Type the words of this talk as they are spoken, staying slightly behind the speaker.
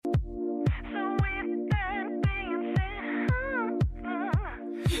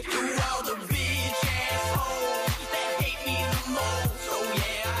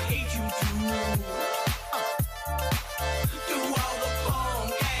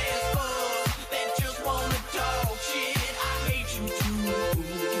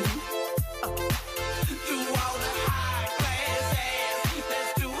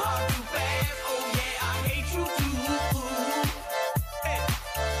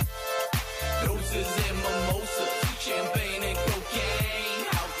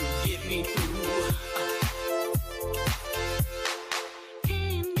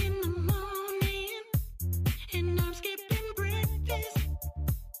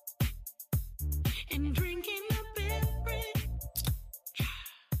and drinking a beverage.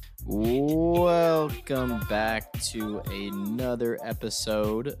 Welcome back to another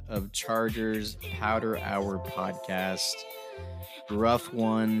episode of Chargers Powder Hour podcast. Rough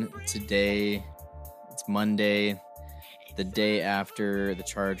one today. It's Monday, the day after the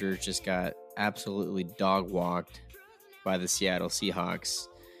Chargers just got absolutely dog-walked by the Seattle Seahawks.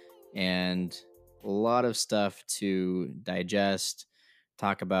 And a lot of stuff to digest,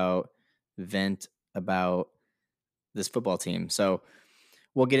 talk about, vent about this football team. So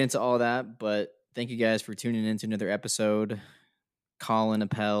we'll get into all that, but thank you guys for tuning in to another episode. Colin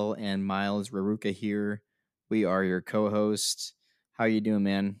Appel and Miles Raruka here. We are your co-hosts. How you doing,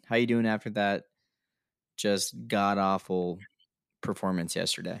 man? How you doing after that just god-awful performance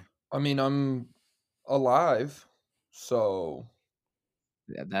yesterday? I mean, I'm alive, so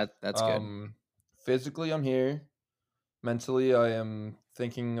Yeah, that's good. physically I'm here. Mentally, I am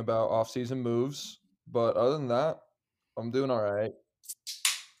thinking about off-season moves, but other than that, I'm doing all right.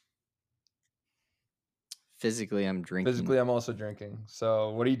 Physically, I'm drinking. Physically, I'm also drinking.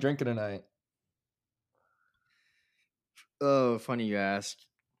 So, what are you drinking tonight? Oh, funny you ask,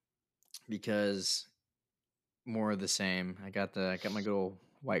 because more of the same. I got my good old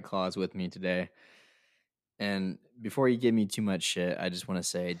White Claws with me today. And before you give me too much shit, I just want to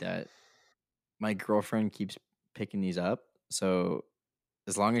say that my girlfriend keeps picking these up. So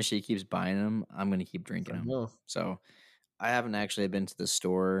as long as she keeps buying them, I'm going to keep drinking them. So I haven't actually been to the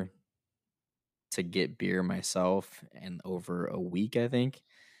store to get beer myself in over a week, I think.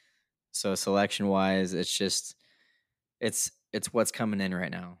 So selection wise, it's what's coming in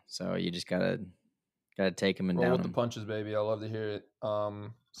right now. So you just gotta take them and Roll down with them. the punches, baby. I love to hear it.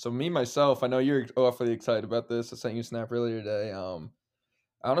 So me myself, I know you're awfully excited about this. I sent you a snap earlier today. I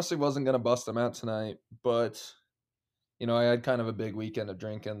honestly wasn't gonna bust them out tonight, but you know, I had kind of a big weekend of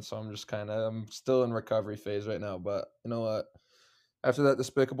drinking, so I'm still in recovery phase right now. But you know what? After that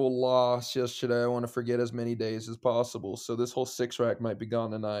despicable loss yesterday, I want to forget as many days as possible. So this whole 6-rack might be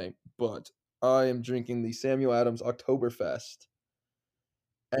gone tonight. But I am drinking the Samuel Adams Oktoberfest.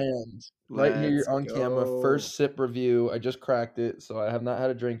 And right here Let's on camera, go. first sip review. I just cracked it, so I have not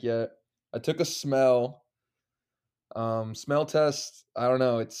had a drink yet. I took a smell. Smell test. I don't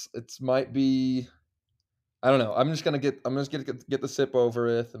know. It's might be. I don't know. I'm just gonna get the sip over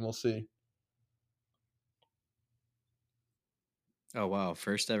with, and we'll see. Oh wow,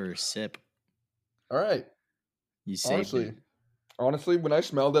 first ever sip. All right. You saved it. Honestly, when I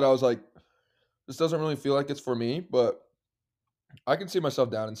smelled it, I was like, this doesn't really feel like it's for me, but I can see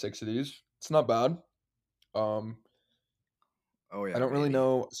myself down in 6 of these. It's not bad. Oh yeah. I don't really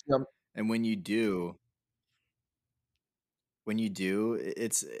know. See, and when you do,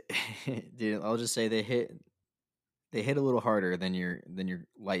 it's dude, I'll just say they hit a little harder than your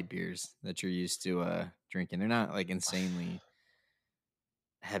light beers that you're used to drinking. They're not like insanely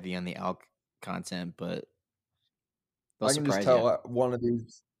heavy on the alc content, but I can just tell one of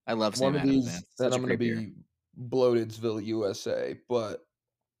these. I love one Sam of Adams, these, man. and Such a I'm gonna great beer. be Bloated'sville, USA, but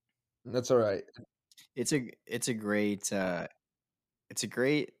that's all right. It's a great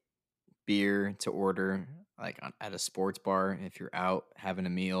beer to order like at a sports bar if you're out having a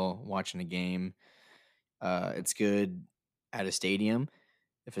meal, watching a game. It's good at a stadium.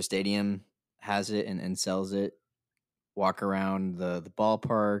 If a stadium has it and sells it, walk around the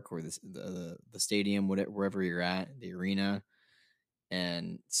ballpark or the stadium, wherever you're at, the arena,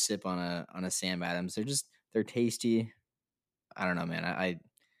 and sip on a Sam Adams. They're tasty. I don't know, man.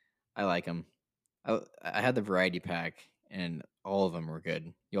 I like them. I had the variety pack, and all of them were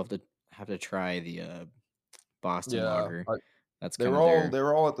good. You'll have to try the Boston Lager. That's they kind were of they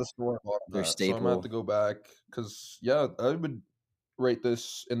were all at the store. their So staple. I'm gonna have to go back because I would rate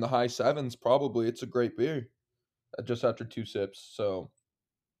this in the high 7s probably. It's a great beer. Just after 2 sips, so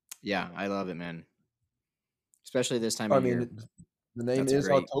yeah, I love it, man. Especially this time of year. The name That's is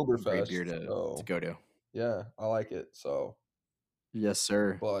great Oktoberfest. beer to go to. Yeah, I like it. So yes,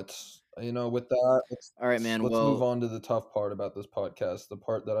 sir. But you know, with that, all right, man. Let's move on to the tough part about this podcast, the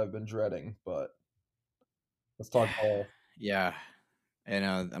part that I've been dreading. But let's talk ball. Yeah, and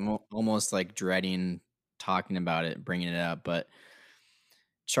I'm almost like dreading talking about it, bringing it up. But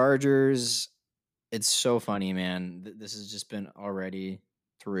Chargers, it's so funny, man. This has just been already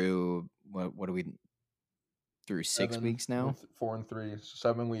through what are we through 6 weeks now? 4 and 3,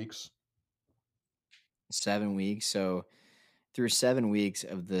 7 weeks. 7 weeks. So through 7 weeks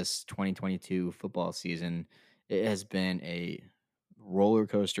of this 2022 football season, it has been a roller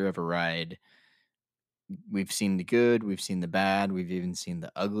coaster of a ride. We've seen the good, we've seen the bad, we've even seen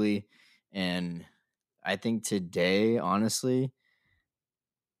the ugly. And I think today, honestly,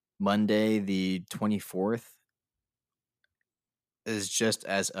 Monday, the 24th, is just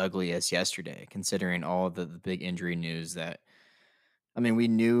as ugly as yesterday, considering all the big injury news that, I mean, we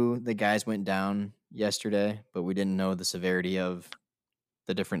knew the guys went down yesterday, but we didn't know the severity of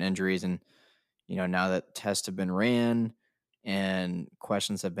the different injuries. And, now that tests have been ran and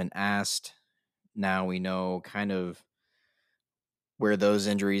questions have been asked, now we know kind of where those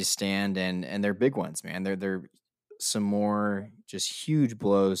injuries stand, and they're big ones, man. They're some more just huge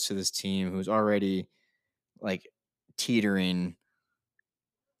blows to this team who's already like teetering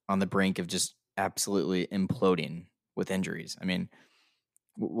on the brink of just absolutely imploding with injuries. I mean,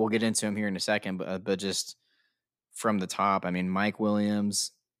 we'll get into him here in a second, but just from the top, I mean, Mike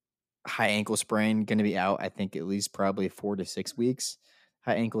Williams, high ankle sprain, going to be out, I think, at least probably 4 to 6 weeks.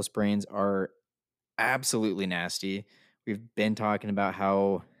 High ankle sprains are absolutely nasty. We've been talking about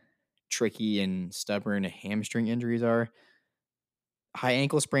how tricky and stubborn hamstring injuries are. High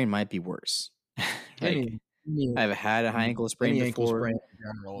ankle sprain might be worse. Any, Like, any I've had a high ankle sprain any ankle before. sprain in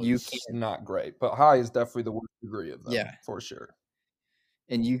general You is can't, not great, but high is definitely the worst degree of them yeah, for sure.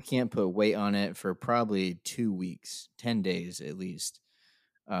 and you can't put weight on it for probably 2 weeks, 10 days at least.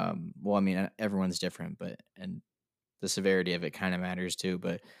 Well, I mean, everyone's different, and the severity of it kind of matters too.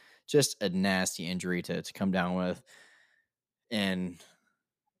 But just a nasty injury to come down with, and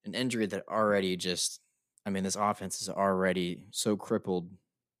an injury that already just, I mean, this offense is already so crippled,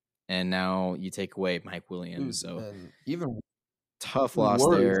 and now you take away Mike Williams, Dude, so and even tough loss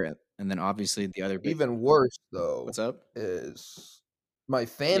worse, there. And then obviously the other big, even worse what's though up? is my Yeah,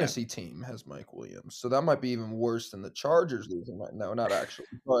 fantasy team has Mike Williams, so that might be even worse than the Chargers losing. No, not actually,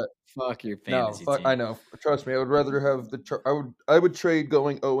 but fuck your no, fantasy fuck. I team. know. Trust me, I would rather have I would trade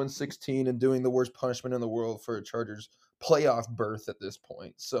going 0-16 and doing the worst punishment in the world for a Chargers playoff berth at this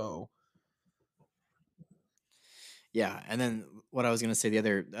point. So Yeah, and then what I was gonna say,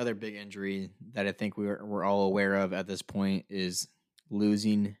 the other big injury that I think we're all aware of at this point is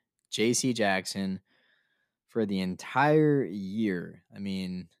losing J.C. Jackson for the entire year. I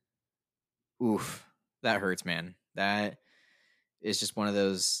mean, oof, that hurts, man. That is just one of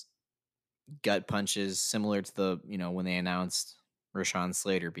those gut punches, similar to the when they announced Rashawn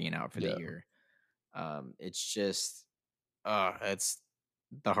Slater being out for the yeah, year. It's just, it's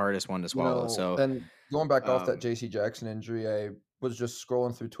the hardest one to swallow. So, and going back off that um, J.C. Jackson injury, I was just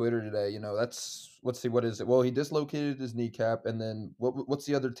scrolling through Twitter today. That's let's see, what is it? Well, he dislocated his kneecap, and then what's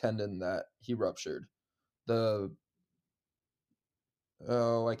the other tendon that he ruptured? The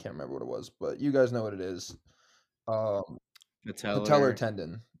Oh, I can't remember what it was, but you guys know what it is. Um, patellar patellar,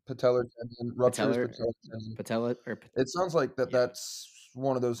 tendon. Patellar tendon ruptures patellar, patellar tendon. patella, or It sounds like yeah. that's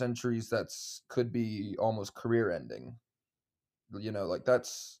one of those injuries that's could be almost career ending. Like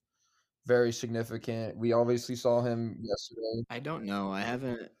that's very significant. We obviously saw him yesterday, I don't know. I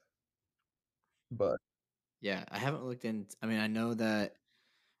haven't. but Yeah, I haven't looked in. I mean, I know that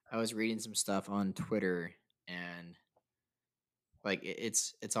I was reading some stuff on Twitter, and like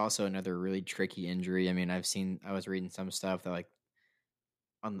it's also another really tricky injury. I mean, I was reading some stuff that, like,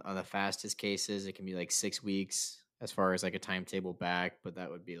 on the fastest cases, it can be like 6 weeks as far as like a timetable back, but that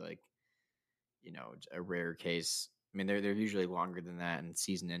would be like, a rare case. I mean, they're usually longer than that and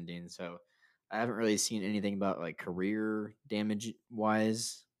season ending. So I haven't really seen anything about like career damage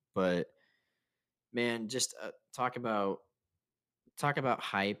wise, but man, just talk about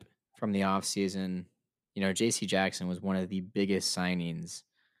hype from the offseason. JC Jackson was one of the biggest signings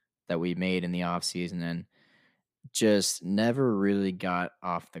that we made in the offseason, and just never really got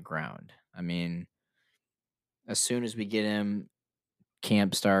off the ground. I mean, as soon as we get him,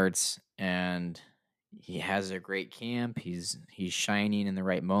 camp starts, and he has a great camp. He's shining in the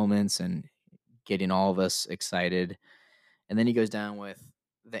right moments and getting all of us excited. And then he goes down with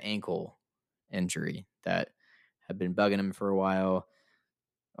the ankle injury that had been bugging him for a while.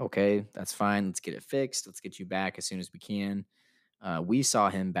 Okay, that's fine. Let's get it fixed. Let's get you back as soon as we can. We saw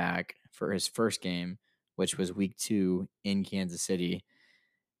him back for his first game, which was week 2 in Kansas City,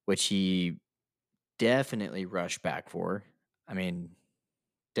 which he definitely rushed back for. I mean,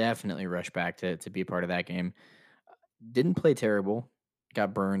 definitely rushed back to be a part of that game. Didn't play terrible.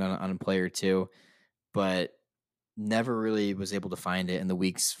 Got burned on a play or two, but never really was able to find it in the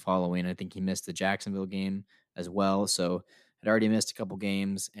weeks following. I think he missed the Jacksonville game as well. So had already missed a couple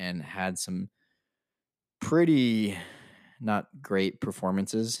games and had some pretty not great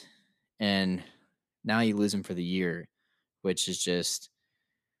performances. And now you lose him for the year, which is just,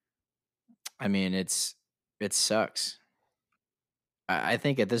 I mean, it sucks. I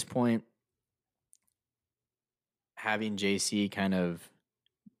think at this point, having JC kind of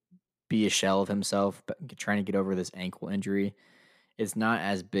be a shell of himself, but trying to get over this ankle injury, it's not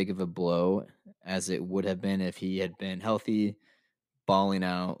as big of a blow as it would have been if he had been healthy, balling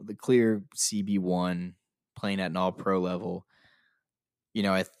out, the clear CB1, playing at an all pro level.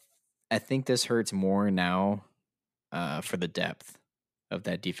 I think this hurts more now for the depth of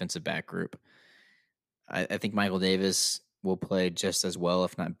that defensive back group. I think Michael Davis will play just as well,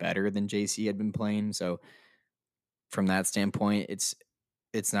 if not better, than JC had been playing. So from that standpoint,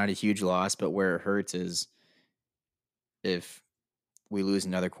 it's not a huge loss, but where it hurts is if we lose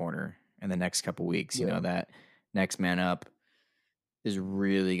another corner in the next couple weeks. Yeah. That next man up is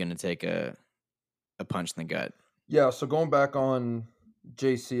really going to take a punch in the gut. Yeah, so going back on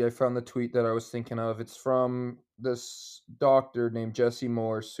JC, I found the tweet that I was thinking of. It's from this doctor named Jesse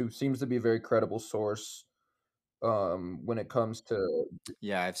Morse, who seems to be a very credible source when it comes to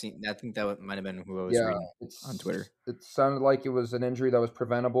Yeah, I've seen. I think that might have been who I was yeah, reading on Twitter. it sounded like it was an injury that was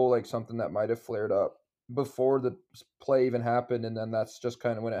preventable, like something that might have flared up before the play even happened, and then that's just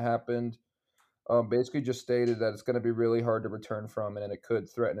kind of when it happened. Basically just stated that it's going to be really hard to return from it, and it could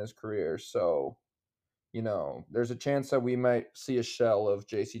threaten his career. So there's a chance that we might see a shell of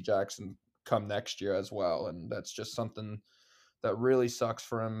J.C. Jackson come next year as well, and that's just something that really sucks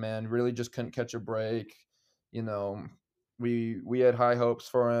for him, man. Really just couldn't catch a break. You know, we had high hopes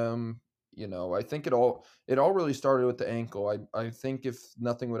for him. I think it all really started with the ankle. I think if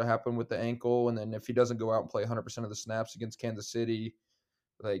nothing would have happened with the ankle, and then if he doesn't go out and play 100% of the snaps against Kansas City,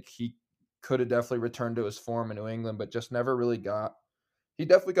 like he could have definitely returned to his form in New England, but just never really got. He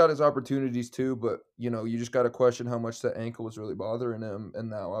definitely got his opportunities too, but you just got to question how much that ankle was really bothering him. And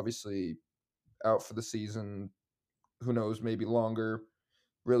now, obviously, out for the season. Who knows? Maybe longer.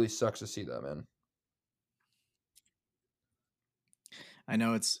 Really sucks to see that, man. I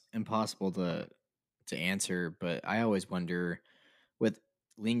know it's impossible to answer, but I always wonder with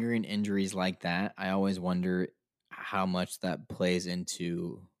lingering injuries like that. I always wonder how much that plays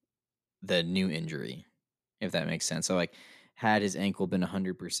into the new injury, if that makes sense. So, like, had his ankle been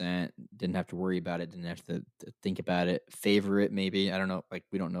 100%, didn't have to worry about it, didn't have to think about it, favor it maybe. I don't know. Like,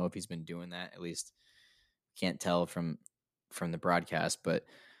 we don't know if he's been doing that. At least can't tell from the broadcast. But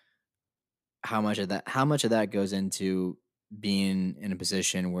how much of that goes into being in a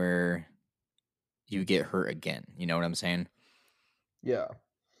position where you get hurt again? You know what I'm saying? Yeah.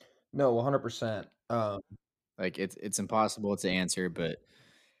 No, 100%. Like, it's impossible to answer, but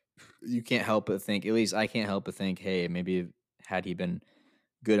you can't help but think. At least I can't help but think, hey, maybe had he been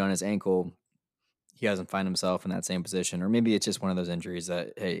good on his ankle, he doesn't find himself in that same position, or maybe it's just one of those injuries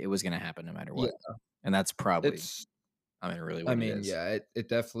that, hey, it was going to happen no matter Yeah. what, and that's probably, It's, really I what it mean, is. yeah, it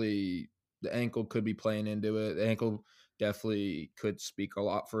definitely, the ankle could be playing into it. The ankle definitely could speak a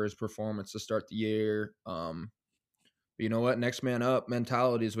lot for his performance to start the year. But you know what? Next man up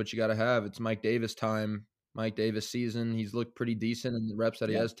mentality is what you got to have. It's Mike Davis time. Mike Davis season. He's looked pretty decent in the reps that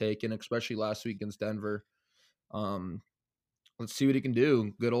he Yeah, has taken, especially last week against Denver. Um, let's see what he can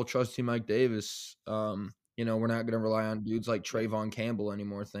do. Good old trusty Mike Davis. We're not going to rely on dudes like yeah, Trayvon Campbell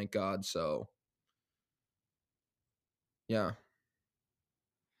anymore, thank God. So, yeah,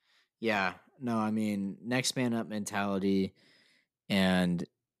 yeah. No, I mean, next man up mentality, and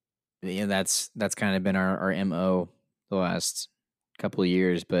that's kind of been our mo the last couple of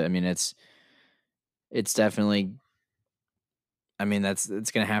years. But I mean, it's definitely. I mean, it's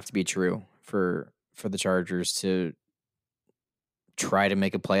going to have to be true for the Chargers to try to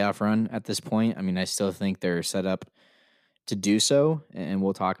make a playoff run at this point. I mean, I still think they're set up to do so, and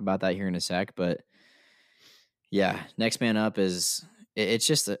we'll talk about that here in a sec. But yeah, next man up is it's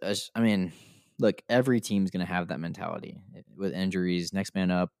just I mean, look, every team's gonna have that mentality with injuries, next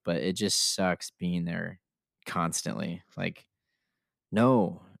man up, but it just sucks being there constantly. Like,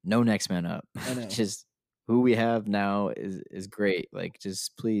 no next man up. I know. Just who we have now is great. Like,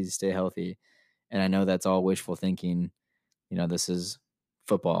 just please stay healthy. And I know that's all wishful thinking. This is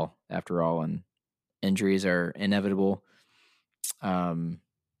football after all, and injuries are inevitable. Um,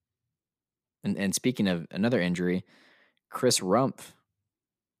 and speaking of another injury, Chris Rumpf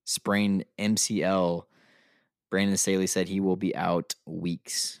sprained MCL. Brandon Staley said he will be out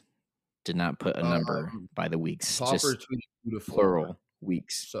weeks. Did not put a number by the weeks, Popper just tweeted 2 to 4. plural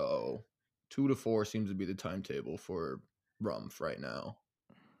weeks. So 2 to 4 seems to be the timetable for Rumpf right now.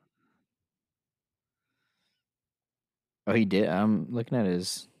 Oh, he did. I'm looking at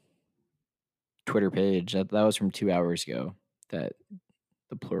his Twitter page. That was from 2 hours ago. That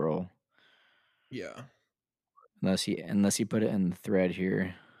the plural, Yeah. unless he put it in the thread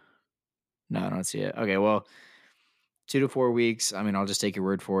here. No, I don't see it. Okay, well, 2 to 4 weeks. I mean, I'll just take your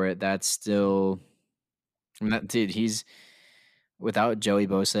word for it. That's still. I mean, dude, he's without Joey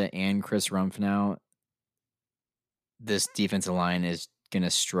Bosa and Chris Rumpf now. this defensive line is going to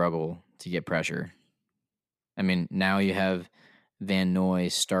struggle to get pressure. I mean, now you have Van Noy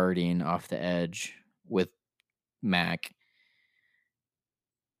starting off the edge with Mack,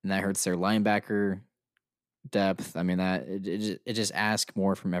 and that hurts their linebacker depth. I mean, that it just asks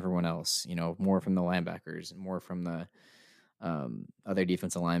more from everyone else, more from the linebackers and more from the other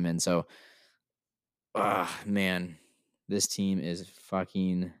defensive linemen. So, man, this team is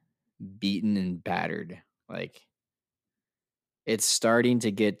fucking beaten and battered. Like, it's starting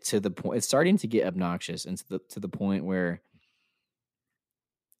to get to the point. It's starting to get obnoxious, and to the point where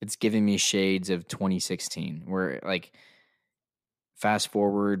it's giving me shades of 2016, where like fast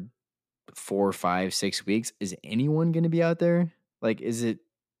forward 4, 5, 6 weeks, is anyone going to be out there? Like, is it?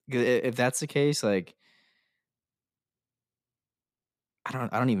 If that's the case, like, I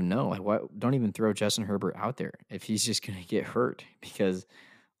don't even know. Like, what? Don't even throw Justin Herbert out there if he's just going to get hurt because,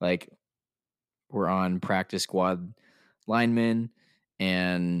 like, we're on practice squad linemen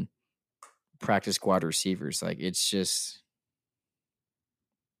and practice squad receivers. Like, it's just,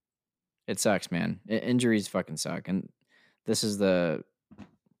 it sucks, man. Injuries fucking suck, and this is the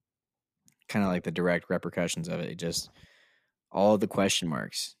kind of like the direct repercussions of it. Just all of the question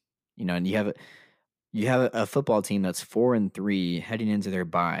marks, and you have a football team that's 4-3 heading into their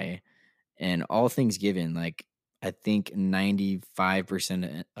bye, and all things given, like I think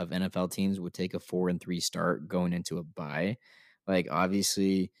 95% of NFL teams would take a 4-3 start going into a bye. Like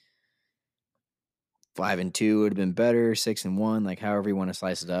obviously 5-2 would have been better, 6-1, like however you want to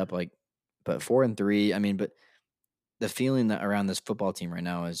slice it up. Like, but 4-3, I mean, but the feeling that around this football team right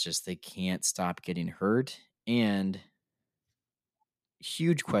now is just they can't stop getting hurt and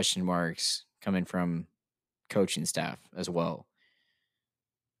huge question marks coming from coaching staff as well.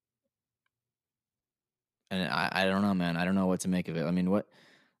 And I don't know, man. I don't know what to make of it. I mean,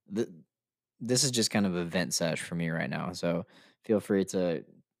 this is just kind of a vent sesh for me right now. So feel free to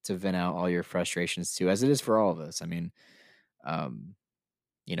vent out all your frustrations too, as it is for all of us. I mean, um,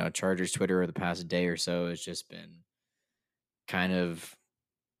 Chargers Twitter over the past day or so has just been kind of,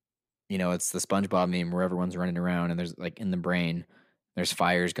 it's the SpongeBob meme where everyone's running around and there's like in the brain, there's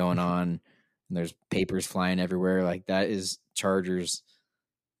fires going on and there's papers flying everywhere. Like that is Chargers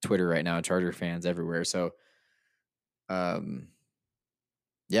Twitter right now, Charger fans everywhere. So,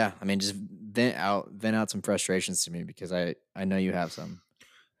 yeah, I mean, just vent out some frustrations to me because I know you have some.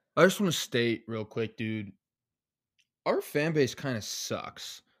 I just want to state real quick, dude. Our fan base kind of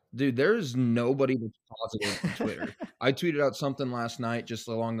sucks. Dude, there's nobody that's positive on Twitter. I tweeted out something last night just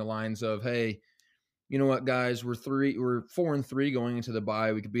along the lines of, hey, you know what, guys, we're 4-3 going into the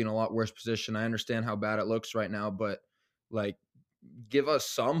bye. We could be in a lot worse position. I understand how bad it looks right now, but like give us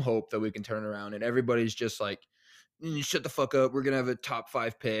some hope that we can turn around. And everybody's just like, shut the fuck up. We're gonna have a top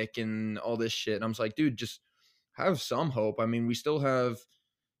 5 pick and all this shit. And I'm just like, dude, just have some hope. I mean, we still have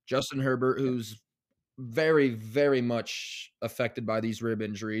Justin Herbert, who's very, very much affected by these rib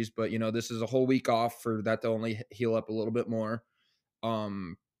injuries, but this is a whole week off for that to only heal up a little bit more.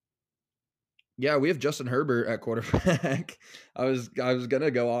 Yeah, we have Justin Herbert at quarterback. I was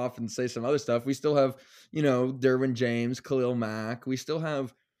gonna go off and say some other stuff. We still have, Derwin James, Khalil Mack. We still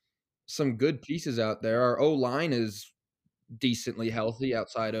have some good pieces out there. Our O line is decently healthy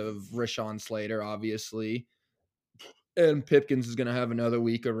outside of Rashawn Slater, obviously. And Pipkins is going to have another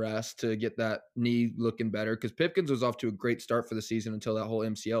week of rest to get that knee looking better because Pipkins was off to a great start for the season until that whole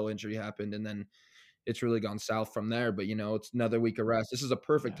MCL injury happened. And then it's really gone south from there. But, it's another week of rest. This is a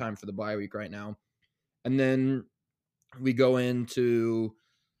perfect time for the bye week right now. And then we go into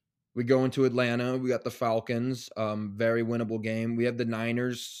Atlanta. We got the Falcons, very winnable game. We have the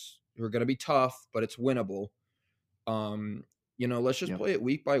Niners who are going to be tough, but it's winnable. Let's just play it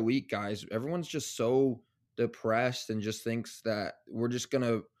week by week, guys. Everyone's just so depressed and just thinks that we're just going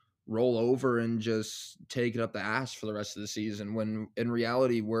to roll over and just take it up the ass for the rest of the season when in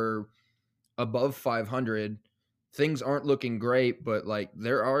reality we're above 500. Things aren't looking great, but like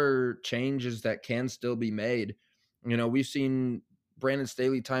there are changes that can still be made. We've seen Brandon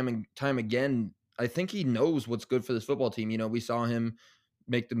Staley time and time again. I think he knows what's good for this football team. We saw him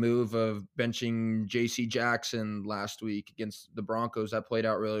make the move of benching JC Jackson last week against the Broncos. That played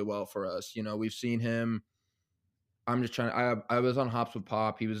out really well for us. We've seen him. I'm just trying. I was on Hops with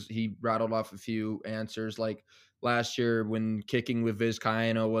Pop. He rattled off a few answers like last year when kicking with Viz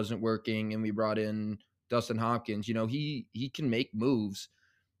Cayeno wasn't working and we brought in Dustin Hopkins. He can make moves,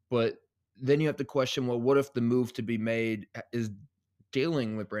 but then you have to question, well, what if the move to be made is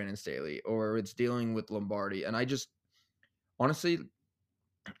dealing with Brandon Staley or it's dealing with Lombardi? And I just honestly,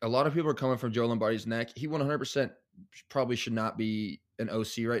 a lot of people are coming from Joe Lombardi's neck. He 100% probably should not be an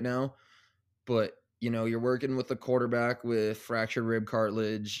OC right now, but you're working with a quarterback with fractured rib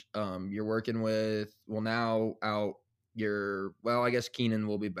cartilage. You're working with now out I guess Keenan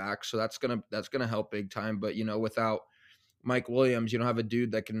will be back, so that's gonna help big time. But without Mike Williams, you don't have a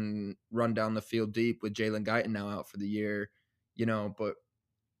dude that can run down the field deep with Jalen Guyton now out for the year. But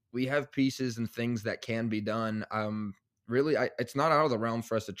we have pieces and things that can be done. Really, it's not out of the realm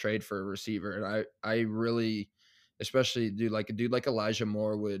for us to trade for a receiver, and I really, especially a dude like Elijah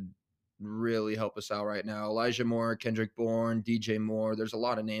Moore would really help us out right now. Elijah Moore, Kendrick Bourne, DJ Moore. There's a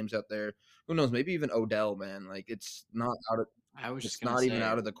lot of names out there. Who knows? Maybe even Odell, man. Like I was just it's gonna not even say,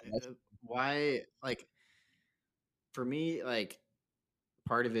 out of the question. why? Like, for me, like,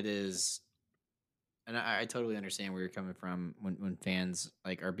 part of it is, and I totally understand where you're coming from when fans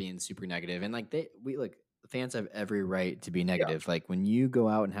like are being super negative, and like the fans have every right to be Yeah, negative. Like when you go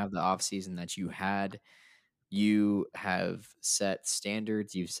out and have the off season that you had, you have set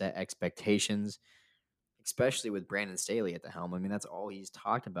standards, you've set expectations, especially with Brandon Staley at the helm. I mean, that's all he's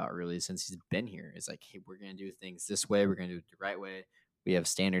talked about really since he's been here. Is like, hey, we're gonna do things this way, we're gonna do it the right way. We have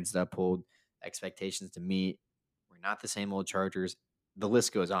standards to uphold, expectations to meet. We're not the same old Chargers. The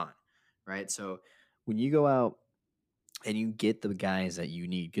list goes on, right? So when you go out and you get the guys that you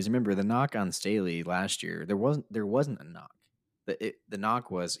need, because remember the knock on Staley last year, there wasn't a knock. The knock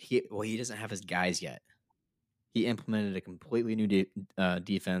was he doesn't have his guys yet. He implemented a completely new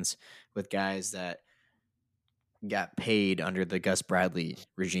defense with guys that got paid under the Gus Bradley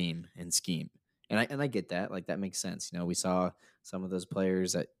regime and scheme. And I get that. Like that makes sense. We saw some of those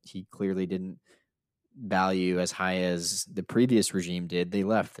players that he clearly didn't value as high as the previous regime did. They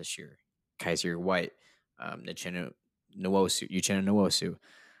left this year. Kaiser White, Uchenna Nwosu,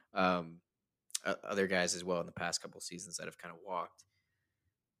 other guys as well in the past couple seasons that have kind of walked.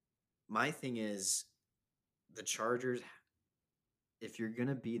 My thing is the Chargers, if you're going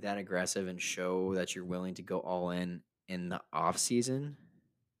to be that aggressive and show that you're willing to go all in the off season,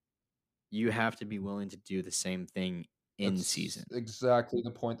 you have to be willing to do the same thing in That's season. exactly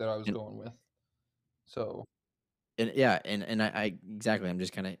the point that I was And, going with. So and yeah, and I exactly, I'm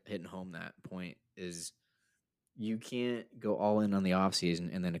just kind of hitting home that point is you can't go all in on the off season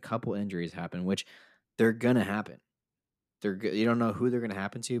and then a couple injuries happen, which they're going to happen. You don't know who they're going to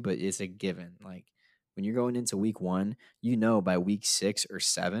happen to, but it's a given. Like when you're going into week 1, by week 6 or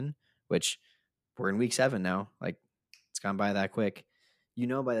 7, which we're in week 7 now, like it's gone by that quick.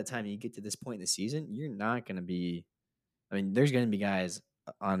 By the time you get to this point in the season, you're not going to be. I mean, there's going to be guys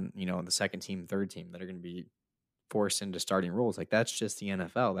on the second team, third team that are going to be forced into starting roles. Like that's just the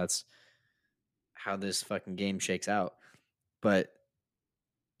NFL. That's how this fucking game shakes out. But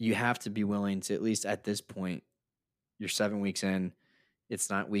you have to be willing to, at least at this point, you're 7 weeks in. It's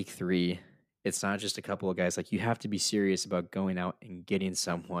not week 3. It's not just a couple of guys. Like you have to be serious about going out and getting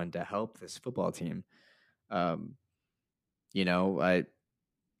someone to help this football team. Um, I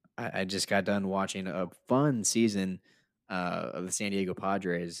just got done watching a fun season of the San Diego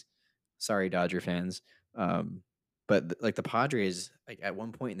Padres. Sorry, Dodger fans. But the Padres, like at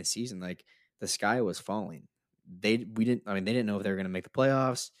one point in the season, like the sky was falling. They didn't know if they were going to make the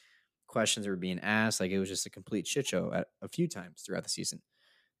playoffs. Questions were being asked. Like it was just a complete shit show at a few times throughout the season.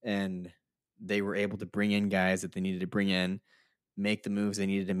 And they were able to bring in guys that they needed to bring in, make the moves they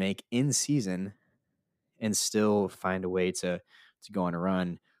needed to make in season, and still find a way to go on a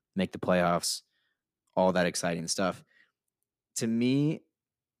run, make the playoffs, all that exciting stuff. To me,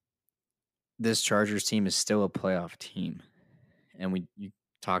 this Chargers team is still a playoff team. And you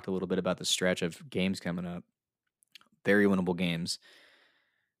talked a little bit about the stretch of games coming up, very winnable games.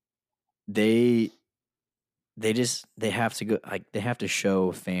 They have to go, like they have to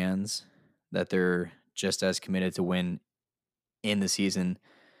show fans that they're just as committed to win in the season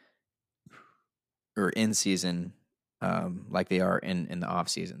or in season like they are in the off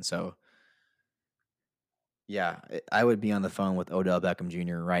season. So yeah, I would be on the phone with Odell Beckham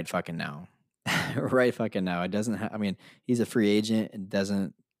Jr. right fucking now. Right fucking now. It doesn't I mean, he's a free agent. It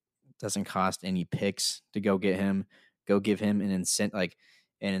doesn't cost any picks to go get him. Go give him an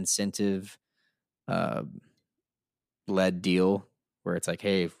incentive uh, led deal where it's like,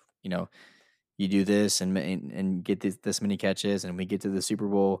 hey, you do this and get this many catches and we get to the Super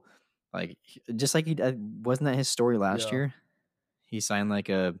Bowl. Like just like wasn't that his story last year? He signed like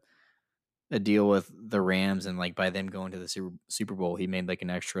a deal with the Rams, and like by them going to the Super Bowl, he made like an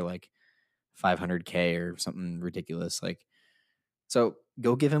extra like $500K or something ridiculous. Like, so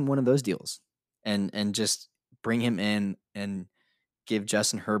go give him one of those deals, and just bring him in and give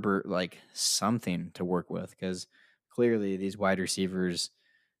Justin Herbert like something to work with, because clearly these wide receivers,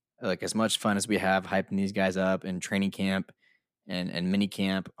 like as much fun as we have hyping these guys up in training camp and mini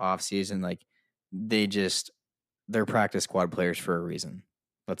camp off season, like they're practice squad players for a reason.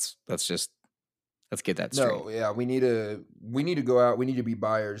 Let's get that straight. No, yeah, we need to go out. We need to be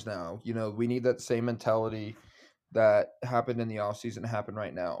buyers now. We need that same mentality that happened in the offseason happen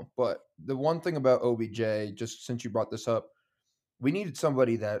right now. But the one thing about OBJ, just since you brought this up, we needed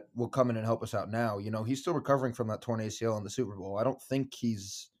somebody that will come in and help us out now. He's still recovering from that torn ACL in the Super Bowl. I don't think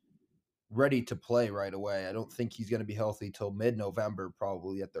he's ready to play right away. I don't think he's going to be healthy till mid-November,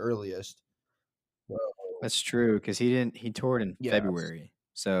 probably at the earliest. So, That's true because he tore it in yeah. February.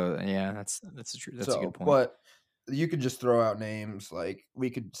 So yeah, that's a good point. But you could just throw out names. Like, we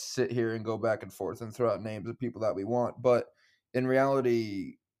could sit here and go back and forth and throw out names of people that we want. But in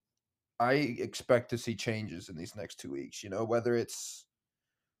reality, I expect to see changes in these next 2 weeks. Whether it's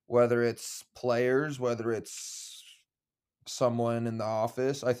players, whether it's someone in the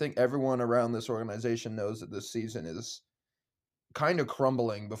office. I think everyone around this organization knows that this season is kind of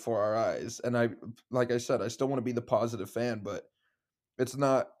crumbling before our eyes. And like I said, I still want to be the positive fan, but it's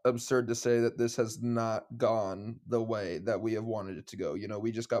not absurd to say that this has not gone the way that we have wanted it to go.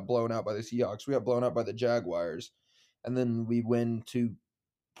 We just got blown out by the Seahawks. We got blown out by the Jaguars. And then we win 2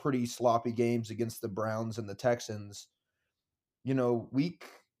 pretty sloppy games against the Browns and the Texans.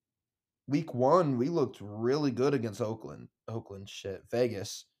 Week 1, we looked really good against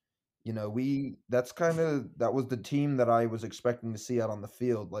Vegas. That was the team that I was expecting to see out on the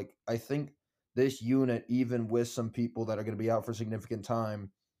field. Like, I think this unit, even with some people that are going to be out for significant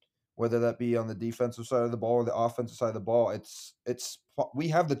time, whether that be on the defensive side of the ball or the offensive side of the ball, we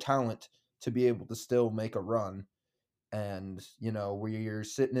have the talent to be able to still make a run. And, we're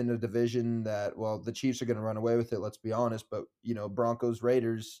sitting in a division that, well, the Chiefs are going to run away with it, let's be honest. But, Broncos,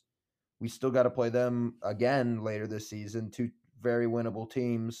 Raiders, we still got to play them again later this season. 2 very winnable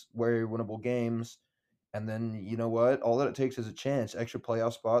teams, very winnable games. And then, you know what? All that it takes is a chance. Extra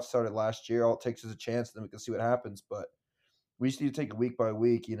playoff spots started last year. All it takes is a chance, then we can see what happens. But we just need to take it week by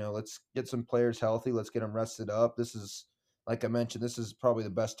week. Let's get some players healthy. Let's get them rested up. This is, like I mentioned, this is probably the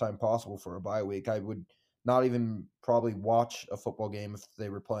best time possible for a bye week. I would not even probably watch a football game if they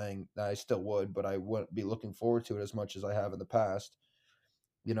were playing. I still would, but I wouldn't be looking forward to it as much as I have in the past.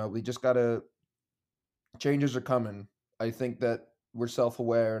 We just got to, changes are coming. I think that we're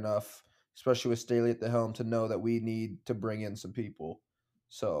self-aware enough, especially with Staley at the helm, to know that we need to bring in some people.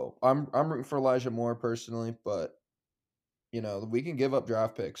 So I'm rooting for Elijah Moore personally, but we can give up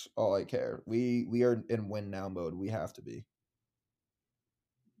draft picks. All I care. We are in win now mode. We have to be.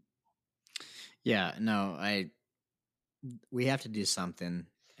 Yeah, no, we have to do something,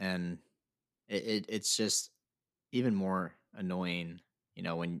 and it's just even more annoying,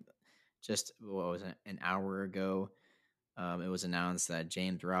 when just what was it, an hour ago, it was announced that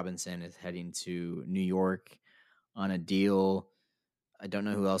James Robinson is heading to New York on a deal. I don't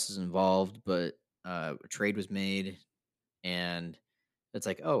know who else is involved, but a trade was made, and it's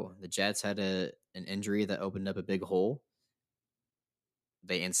like, oh, the Jets had an injury that opened up a big hole.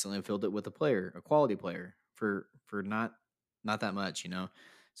 They instantly filled it with a quality player for not that much.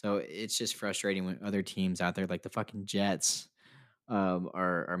 So it's just frustrating when other teams out there like the fucking Jets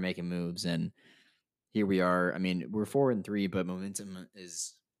are making moves, and here we are. I mean, we're 4-3, but momentum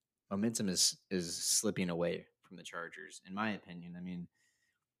is slipping away from the Chargers, in my opinion. I mean,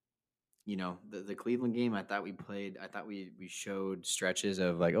 the Cleveland game, I thought we showed stretches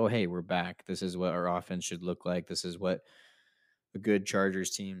of like, oh, hey, we're back. This is what our offense should look like. This is what a good Chargers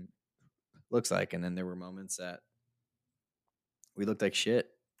team looks like. And then there were moments that we looked like shit,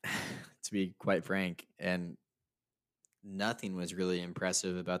 to be quite frank. And nothing was really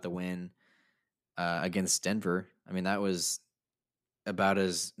impressive about the win against Denver. I mean, that was about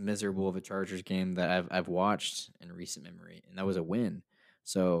as miserable of a Chargers game that I've watched in recent memory, and that was a win.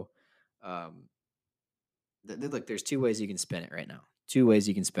 So, look, there's 2 ways you can spin it right now. 2 ways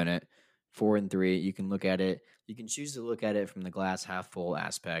you can spin it. 4-3. You can look at it. You can choose to look at it from the glass half full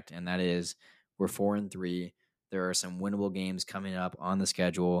aspect, and that is we're 4-3. There are some winnable games coming up on the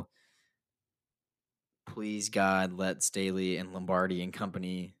schedule. Please God, let Staley and Lombardi and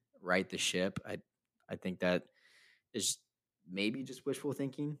company right the ship. I think that is maybe just wishful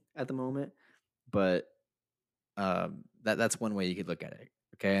thinking at the moment, but that's one way you could look at it.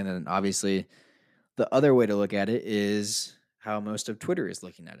 Okay, and then obviously the other way to look at it is how most of Twitter is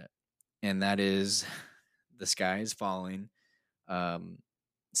looking at it, and that is the sky is falling.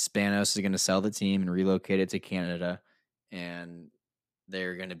 Spanos is going to sell the team and relocate it to Canada, and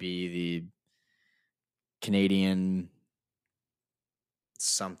they're going to be the Canadian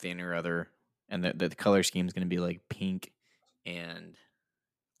something or other, and the color scheme is going to be like pink and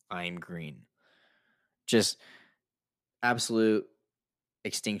lime green. Just absolute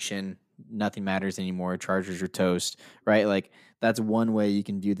extinction. nothing matters anymore. Chargers are toast, right? Like that's one way you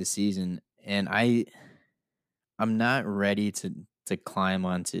can view the season. And I'm not ready to climb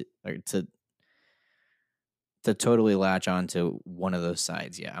onto or to totally latch onto one of those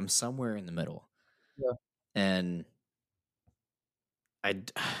sides. Yeah, I'm somewhere in the middle, Yeah. and I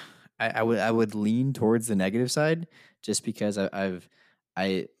d- I would lean towards the negative side just because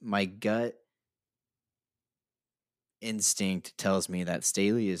I my gut instinct tells me that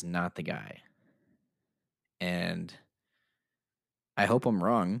Staley is not the guy, and I hope I'm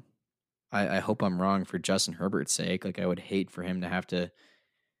wrong. I hope I'm wrong for Justin Herbert's sake. Like I would hate for him to have to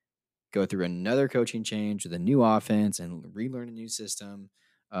go through another coaching change with a new offense and relearn a new system.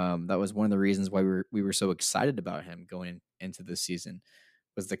 That was one of the reasons why we were so excited about him going into this season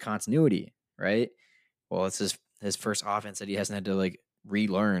was the continuity, right? Well, it's his first offense that he hasn't had to like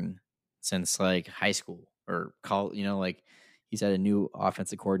relearn since like high school or call. Like he's had a new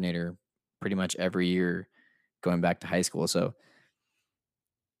offensive coordinator pretty much every year going back to high school. So,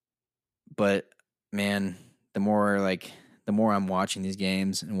 but man, the more I'm watching these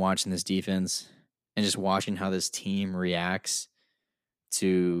games and watching this defense and just watching how this team reacts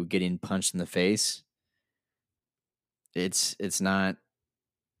to getting punched in the face, it's not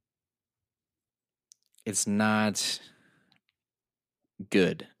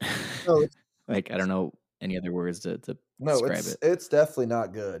good. No, Like I don't know any other words to no, describe it. it's definitely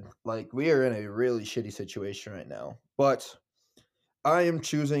not good. Like we are in a really shitty situation right now. But I am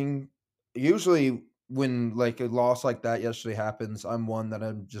choosing. Usually, when like a loss like that yesterday happens, I'm one that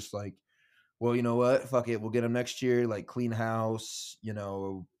I'm just like, well, you know what? Fuck it, we'll get them next year. Like clean house.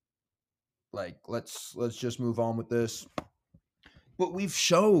 Like let's just move on with this. But we've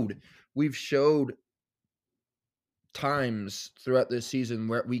showed times throughout this season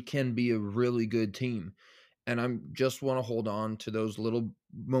where we can be a really good team. And I just want to hold on to those little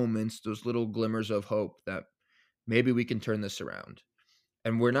moments, those little glimmers of hope that maybe we can turn this around.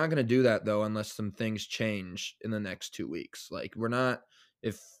 And we're not going to do that though unless some things change in the next 2 weeks. Like we're not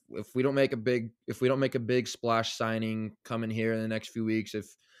if we don't make a big splash signing coming here in the next few weeks,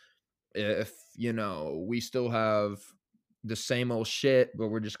 if we still have the same old shit, but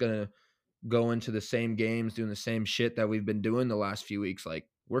we're just going to go into the same games doing the same shit that we've been doing the last few weeks, like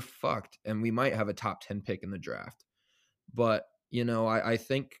we're fucked and we might have a top 10 pick in the draft. But, I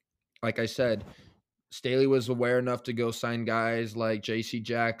think, like I said, Staley was aware enough to go sign guys like JC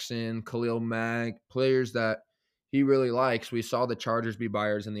Jackson, Khalil Mack, players that he really likes. We saw the Chargers be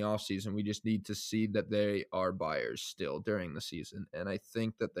buyers in the offseason. We just need to see that they are buyers still during the season. And I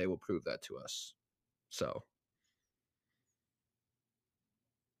think that they will prove that to us. So,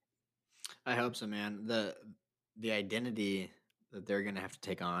 I hope so, man. The identity that they're gonna have to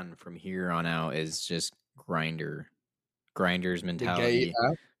take on from here on out is just grinders the gay mentality,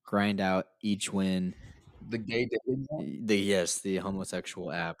 app, grind out each win. the gay dating app. The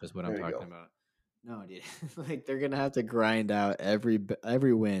homosexual app is what I'm There you talking go. about. No, dude, like they're gonna have to grind out every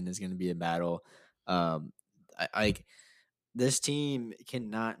win is gonna be a battle. Like this team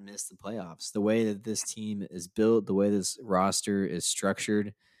cannot miss the playoffs. The way that this team is built, the way this roster is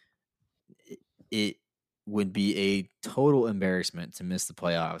structured, it would be a total embarrassment to miss the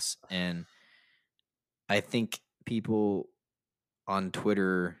playoffs. And I think people on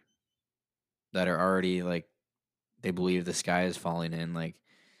Twitter that are already like they believe the sky is falling in, like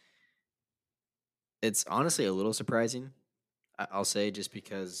it's honestly a little surprising. I'll say just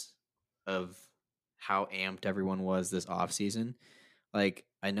because of how amped everyone was this offseason. Like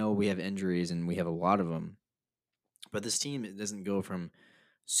I know we have injuries and we have a lot of them, but this team doesn't go from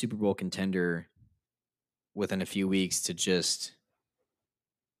Super Bowl contender within a few weeks to just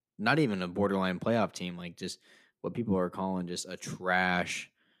not even a borderline playoff team, like just what people are calling just a trash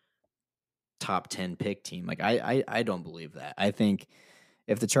top 10 pick team. Like I don't believe that. I think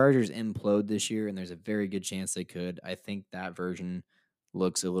if the Chargers implode this year, and there's a very good chance they could, I think that version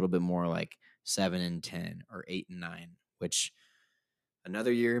looks a little bit more like 7-10 or 8-9, which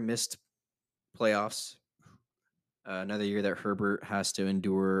another year missed playoffs. Another year that Herbert has to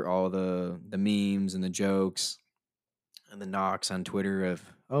endure all the memes and the jokes and the knocks on Twitter of,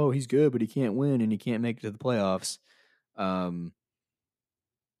 oh, he's good, but he can't win and he can't make it to the playoffs. Um,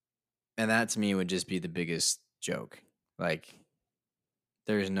 and that to me would just be the biggest joke. Like,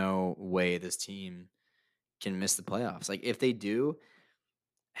 there's no way this team can miss the playoffs. Like, if they do,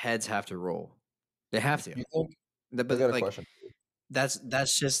 heads have to roll. They have to. You think I got But a like, question.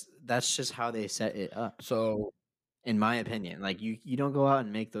 that's just how they set it up. So In my opinion, like you don't go out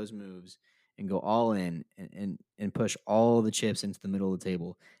and make those moves and go all in and push all the chips into the middle of the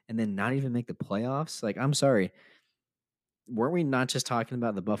table and then not even make the playoffs. Like, I'm sorry, weren't we not just talking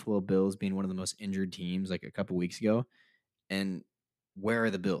about the Buffalo Bills being one of the most injured teams like a couple weeks ago? And where are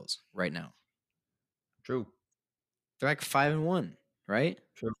the Bills right now? True. They're like 5-1, right?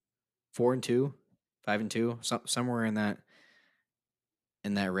 True. 4-2, 5-2, somewhere in that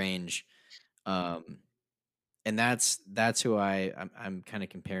range. And that's who I'm kind of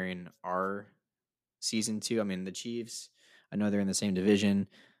comparing our season to. I mean, the Chiefs, I know they're in the same division.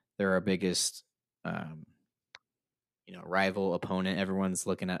 They're our biggest rival opponent. Everyone's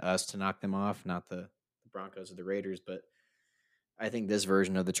looking at us to knock them off, not the Broncos or the Raiders, but I think this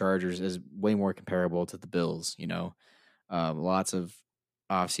version of the Chargers is way more comparable to the Bills, lots of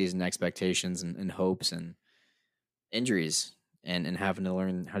off-season expectations and hopes and injuries and having to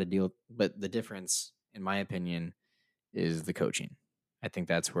learn how to deal. But the difference, in my opinion, is the coaching. I think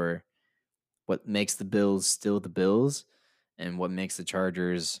that's what makes the Bills still the Bills and what makes the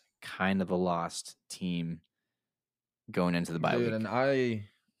Chargers kind of a lost team going into the bye Dude, week. and I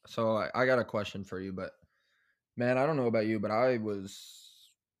got a question for you, but man, I don't know about you, but I was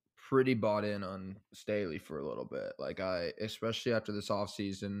pretty bought in on Staley for a little bit. Like especially after this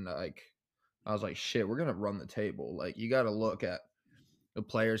offseason, like I was like, shit, we're gonna run the table. Like you got to look at the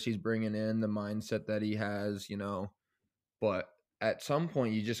players he's bringing in, the mindset that he has, But at some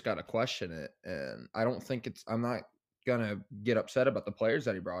point, you just got to question it. And I don't think I'm not going to get upset about the players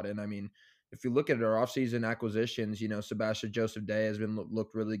that he brought in. I mean, if you look at our offseason acquisitions, Sebastian Joseph Day has been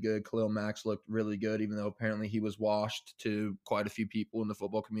looked really good. Khalil Max looked really good, even though apparently he was washed to quite a few people in the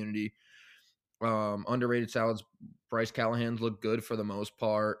football community. Underrated salads, Bryce Callahan's looked good for the most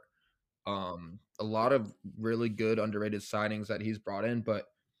part. A lot of really good underrated signings that he's brought in. But,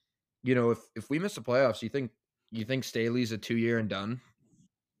 if we miss the playoffs, you think Staley's a 2-year and done?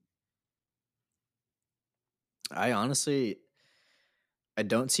 I honestly, I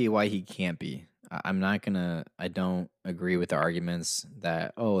don't see why he can't be. I don't agree with the arguments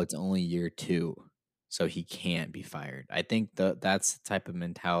that, it's only year 2, so he can't be fired. I think that's the type of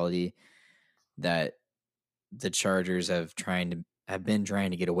mentality that the Chargers have been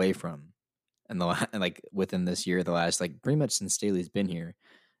trying to get away from. And like within this year, the last like pretty much since Staley's been here,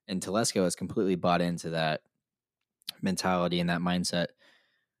 and Telesco has completely bought into that mentality and that mindset.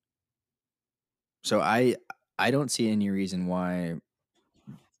 So I don't see any reason why.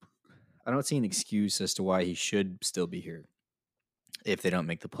 I don't see an excuse as to why he should still be here if they don't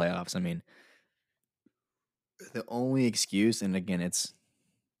make the playoffs. I mean, the only excuse, and again,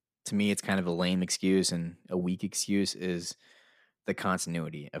 to me, it's kind of a lame excuse and a weak excuse, is the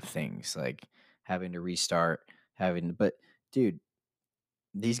continuity of things, like having to restart, but dude,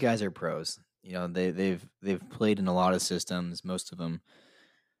 these guys are pros. They've played in a lot of systems, most of them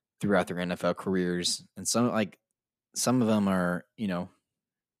throughout their NFL careers, and some of them are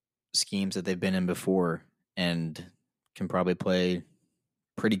schemes that they've been in before and can probably play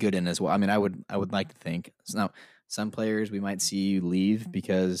pretty good in as well. I mean, I would like to think. So now, some players we might see leave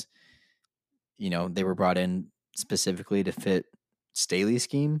because they were brought in specifically to fit Staley's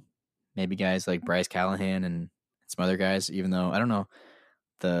scheme. Maybe guys like Bryce Callahan and some other guys, even though I don't know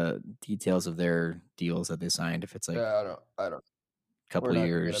the details of their deals that they signed. If it's like Yeah, I don't. a couple We're not even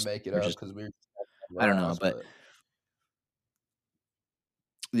years, gonna make it or up just because we're. I don't know, but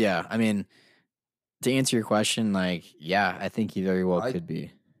yeah, I mean, to answer your question, like, yeah, I think he very well could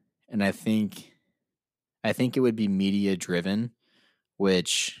be, and I think it would be media driven,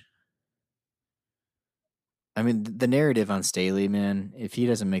 which, I mean, the narrative on Staley, man, if he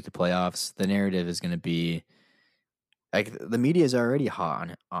doesn't make the playoffs, the narrative is going to be like the media is already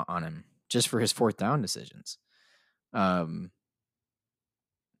hot on him just for his fourth down decisions.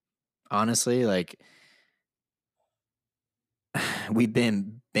 Honestly, like we've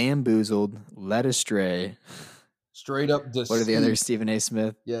been bamboozled, led astray. straight up deceived. What are the other Stephen A.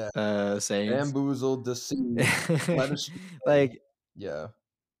 Smith sayings? Bamboozled, deceived, led astray. Like, yeah.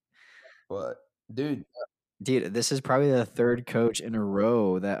 But dude, this is probably the third coach in a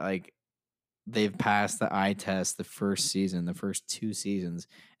row that like they've passed the eye test the first 2 seasons,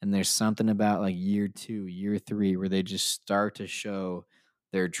 and there's something about like year 2, year 3 where they just start to show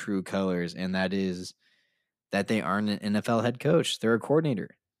their true colors, and that is that they aren't an NFL head coach. They're a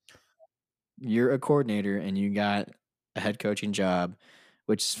coordinator. You're a coordinator and you got a head coaching job,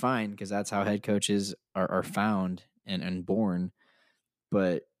 which is fine because that's how head coaches are found and born.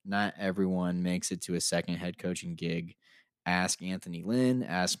 But not everyone makes it to a second head coaching gig. Ask Anthony Lynn,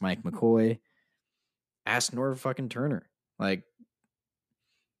 ask Mike McCoy, ask Norv fucking Turner. Like,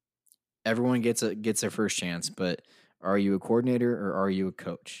 everyone gets their first chance, but are you a coordinator or are you a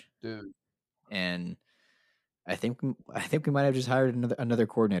coach? dude. And I think we might have just hired another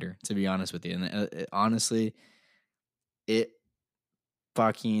coordinator, to be honest with you. And honestly, it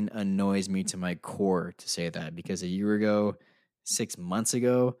fucking annoys me to my core to say that, because a year ago, 6 months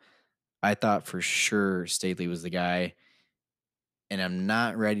ago, I thought for sure Staley was the guy, and I'm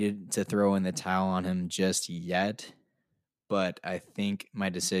not ready to throw in the towel on him just yet, but I think my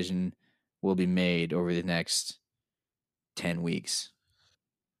decision will be made over the next 10 weeks.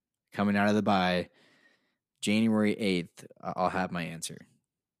 Coming out of the bye, January 8th, I'll have my answer.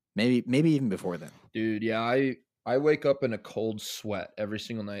 Maybe even before then. Dude, yeah, I wake up in a cold sweat every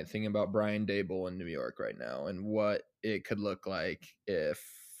single night thinking about Brian Dable in New York right now and what it could look like if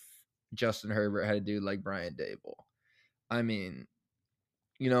Justin Herbert had a dude like Brian Dable. I mean,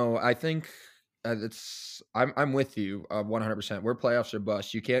 I think I'm with you 100%. We're playoffs or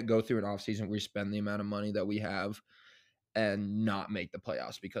bust. You can't go through an offseason where we spend the amount of money that we have and not make the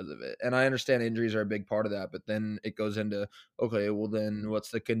playoffs because of it. And I understand injuries are a big part of that, but then it goes into, okay, well then what's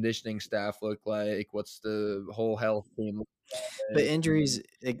the conditioning staff look like? What's the whole health team look But like? injuries,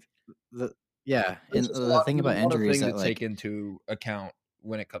 yeah, There's and just the thing about there's a lot of injuries things that to take into account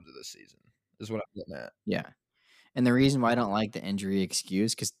when it comes to this season. Is what I'm getting at. yeah. And the reason why I don't like the injury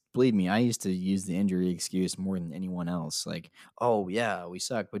excuse, because believe me, I used to use the injury excuse more than anyone else. Like, oh yeah, we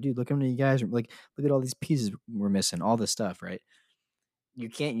suck, but dude, look how many guys like, look at all these pieces we're missing, all this stuff, right? You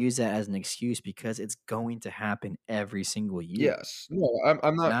can't use that as an excuse because it's going to happen every single year. Yes. No,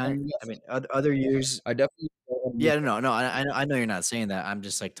 I'm not. Not, I mean, other years, I definitely don't wanna yeah, make no. I know you're not saying that. I'm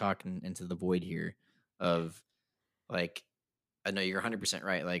just like talking into the void here, of like, I know you're 100%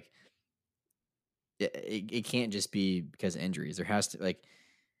 right. Like, it can't just be because of injuries. There has to, like,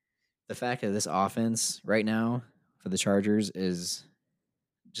 the fact that this offense right now for the Chargers is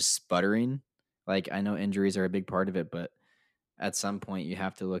just sputtering. Like, I know injuries are a big part of it, but at some point you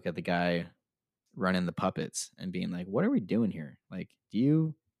have to look at the guy running the puppets and being like, "What are we doing here? Like, do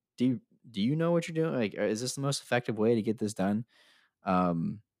you do you know what you're doing? Like, is this the most effective way to get this done?"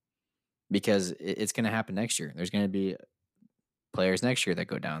 Um, because it's going to happen next year. There's going to be players next year that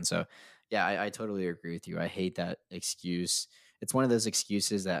go down. So, yeah, I totally agree with you. I hate that excuse. It's one of those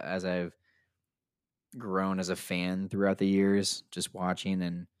excuses that, as I've grown as a fan throughout the years, just watching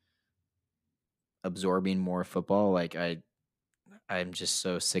and absorbing more football, like, I'm just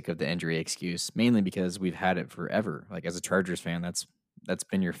so sick of the injury excuse, mainly because we've had it forever. Like, as a Chargers fan, that's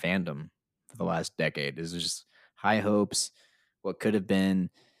been your fandom for the last decade. Is just high hopes, what could have been,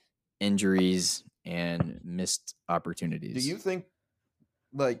 injuries, and missed opportunities. Do you think,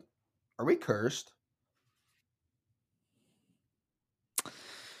 like, are we cursed?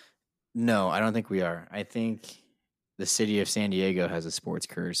 No, I don't think we are. I think the city of San Diego has a sports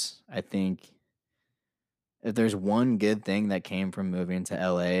curse. I think if there's one good thing that came from moving to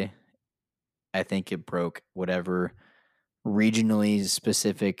LA, I think it broke whatever regionally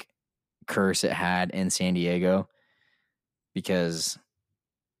specific curse it had in San Diego, because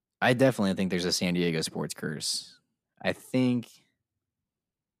I definitely think there's a San Diego sports curse. I think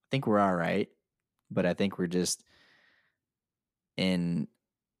we're all right, but I think we're just in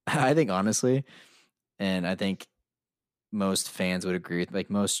I think honestly, and I think most fans would agree with, like,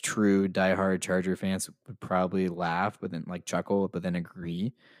 most true diehard Charger fans would probably laugh, but then like chuckle, but then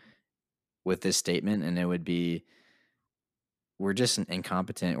agree with this statement, and it would be, we're just an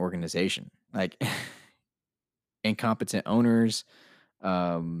incompetent organization. Like, incompetent owners,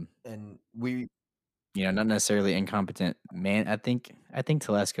 um, And we not necessarily incompetent man. I think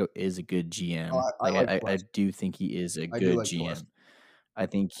Telesco is a good GM. I Like, like I Telesco. do think he is a I do good like GM. Telesco. I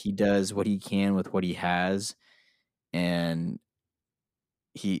think he does what he can with what he has, and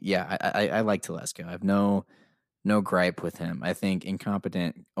I like Telesco. I have no gripe with him. I think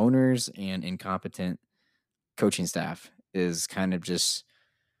incompetent owners and incompetent coaching staff is kind of just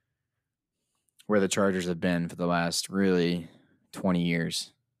where the Chargers have been for the last really 20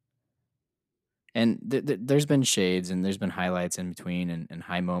 years. And there's been shades and there's been highlights in between, and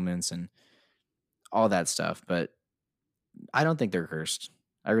high moments and all that stuff, but I don't think they're cursed.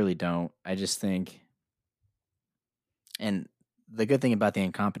 I really don't. I just think, and the good thing about the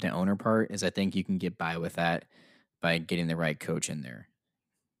incompetent owner part is I think you can get by with that by getting the right coach in there.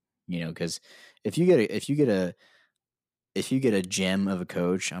 Because if you get a gem of a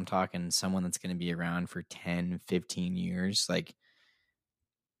coach, I'm talking someone that's going to be around for 10, 15 years, like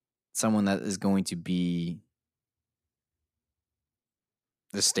someone that is going to be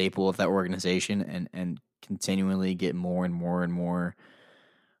the staple of that organization, and continually get more and more and more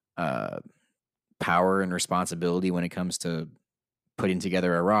uh, power and responsibility when it comes to putting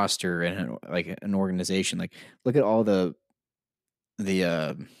together a roster and like an organization. Like, look at all the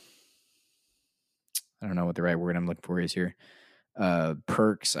I don't know what the right word I'm looking for is here.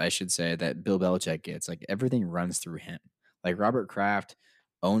 perks, I should say, that Bill Belichick gets. Like everything runs through him. Like Robert Kraft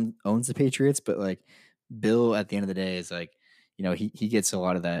owns the Patriots, but like Bill at the end of the day is like, he gets a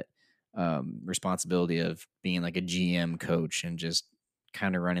lot of that responsibility of being like a GM coach and just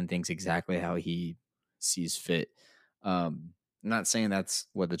kind of running things exactly how he sees fit. I'm not saying that's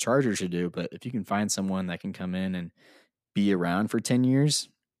what the Chargers should do, but if you can find someone that can come in and be around for 10 years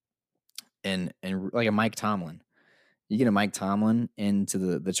and like a Mike Tomlin, you get a Mike Tomlin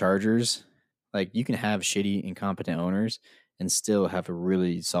into the Chargers, like you can have shitty, incompetent owners and still have a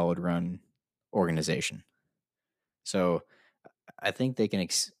really solid run organization. So I think they can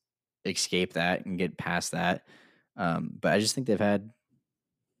escape that and get past that. But I just think they've had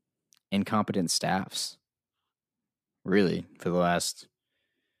incompetent staffs, really, for the last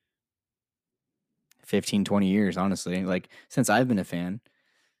 15, 20 years, honestly. Like since I've been a fan.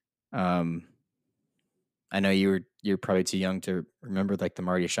 I know you're probably too young to remember like the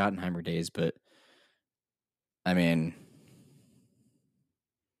Marty Schottenheimer days, but I mean,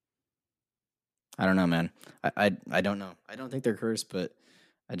 I don't know, man. I don't know. I don't think they're cursed, but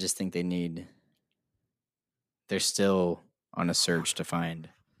I just think they're still on a search to find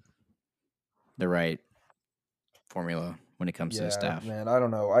the right formula when it comes to the Yeah, staff. man. I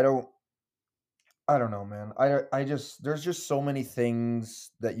don't know. I don't know, man. I just there's just so many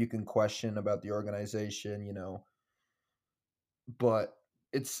things that you can question about the organization, but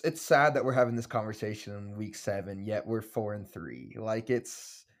it's sad that we're having this conversation in week 7, yet we're 4-3. Like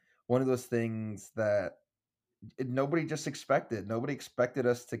it's one of those things that nobody just expected. Nobody expected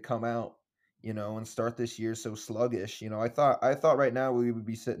us to come out, and start this year so sluggish. I thought right now we would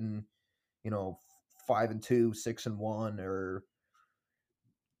be sitting, 5-2, 6-1,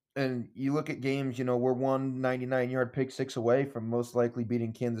 and you look at games, we're 199-yard pick six away from most likely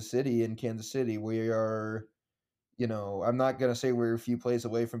beating Kansas City. In Kansas City, we are, I'm not going to say we're a few plays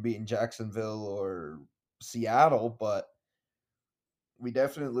away from beating Jacksonville or Seattle, but we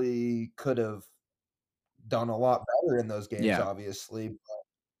definitely could have done a lot better in those games, Yeah, obviously.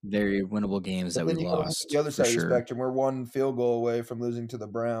 very winnable games But that we then you got to look at the lost other for side of the sure. spectrum. We're one field goal away from losing to the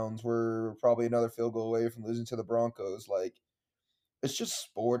Browns. We're probably another field goal away from losing to the Broncos. Like, it's just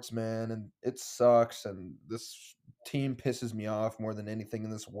sports, man, and it sucks. And this team pisses me off more than anything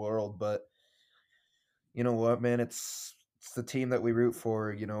in this world. But you know what, man? It's the team that we root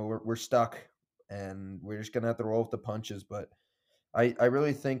for. We're stuck, and we're just gonna have to roll with the punches. But I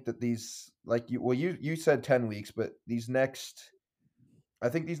really think that these, like you said 10 weeks, but I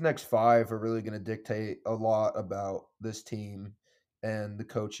think these next 5 are really going to dictate a lot about this team and the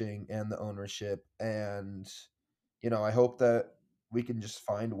coaching and the ownership. And, I hope that we can just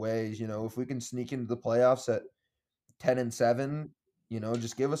find ways, if we can sneak into the playoffs at 10-7,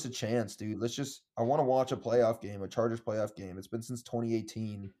 just give us a chance, dude. I want to watch a playoff game, a Chargers playoff game. It's been since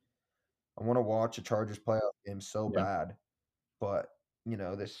 2018. I want to watch a Chargers playoff game so Yeah. bad. But,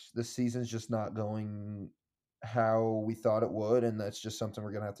 this season's just not going how we thought it would, and that's just something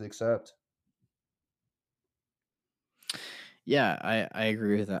we're gonna have to accept. Yeah, I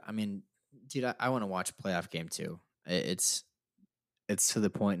agree with that. I mean, dude, I want to watch a playoff game too. It's to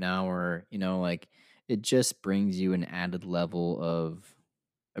the point now where, like it just brings you an added level of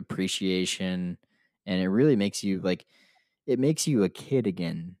appreciation, and it really makes you like it makes you a kid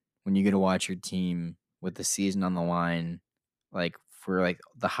again when you get to watch your team with the season on the line, like for like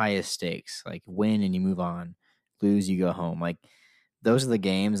the highest stakes, like win and you move on, lose you go home. Like those are the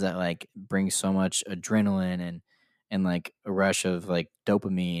games that like bring so much adrenaline and like a rush of like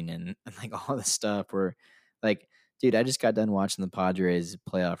dopamine and like all this stuff where like dude, I just got done watching the Padres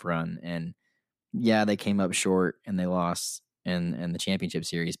playoff run, and yeah, they came up short and they lost in the championship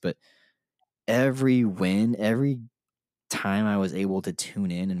series, but every win, every time I was able to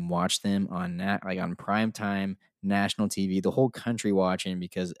tune in and watch them on like on prime time national TV, the whole country watching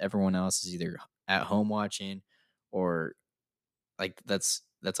because everyone else is either at home watching or like that's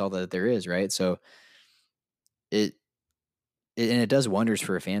all that there is, right? So it, and it does wonders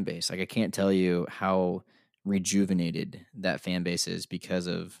for a fan base. Like I can't tell you how rejuvenated that fan base is because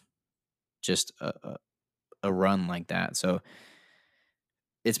of just a run like that. So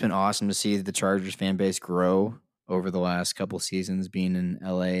it's been awesome to see the Chargers fan base grow over the last couple seasons being in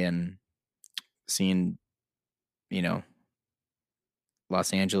LA and seeing, you know,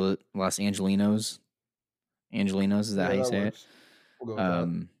 Los Angelinos, is that how Yeah, you that say it? works. We'll go with that.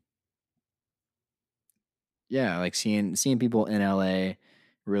 Um yeah, like seeing people in LA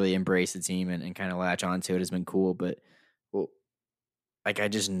really embrace the team and kind of latch onto it has been cool. But well, like I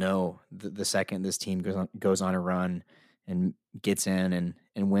just know the second this team goes on a run and gets in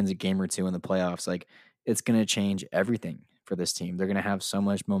and wins a game or two in the playoffs, like it's gonna change everything for this team. They're going to have so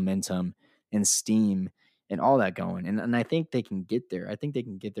much momentum and steam and all that going. And I think they can get there. I think they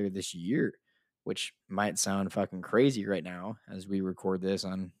can get there this year, which might sound fucking crazy right now as we record this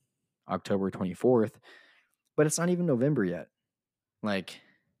on October 24th, but it's not even November yet. Like,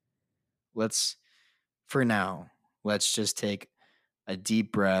 for now, let's just take a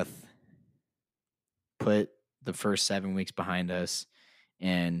deep breath, put the first 7 weeks behind us,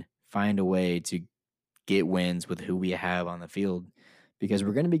 and find a way to get wins with who we have on the field, because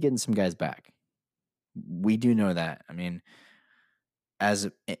we're going to be getting some guys back. We do know that. I mean, as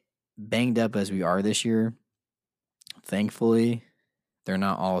banged up as we are this year, thankfully, they're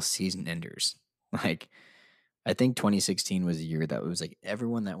not all season enders. Like, I think 2016 was a year that was like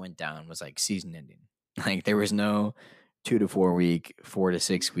everyone that went down was like season ending. Like, there was no 2 to 4 week, 4 to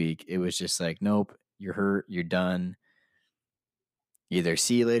 6 week. It was just like, nope, you're hurt, you're done. Either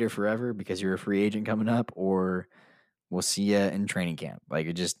see you later forever because you're a free agent coming up, or we'll see you in training camp. Like,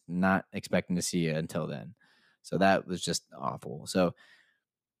 you're just not expecting to see you until then. So that was just awful. So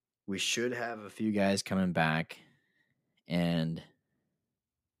we should have a few guys coming back. And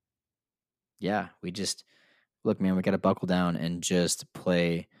yeah, we just look, man, we got to buckle down and just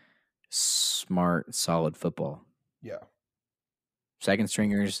play smart, solid football. Yeah. Second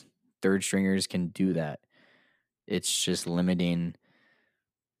stringers, third stringers can do that. It's just limiting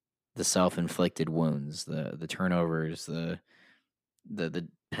the self-inflicted wounds, the turnovers, the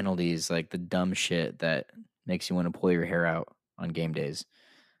penalties, like the dumb shit that makes you want to pull your hair out on game days.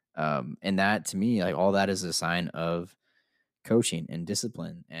 And that, to me, like, all that is a sign of coaching and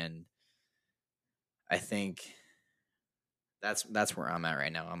discipline. And I think that's where I'm at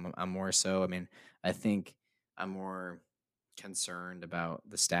right now. I'm more so. I mean, I think I'm more concerned about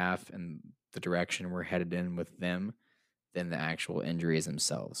the staff and the direction we're headed in with them than the actual injuries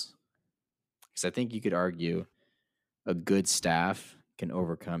themselves. Because I think you could argue a good staff can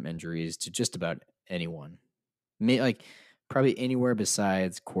overcome injuries to just about anyone. Like, probably anywhere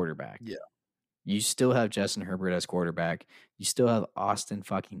besides quarterback. Yeah. You still have Justin Herbert as quarterback. You still have Austin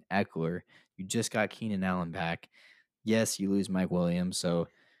fucking Eckler. You just got Keenan Allen back. Yes, you lose Mike Williams, so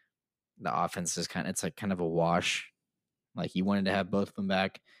the offense is it's like kind of a wash. Like, you wanted to have both of them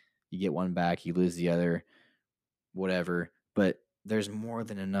back. You get one back, you lose the other, whatever. But there's more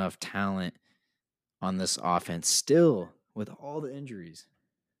than enough talent on this offense still with all the injuries.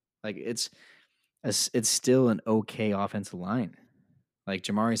 Like, it's still an okay offensive line. Like,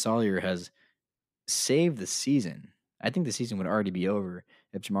 Jamari Sawyer has saved the season. I think the season would already be over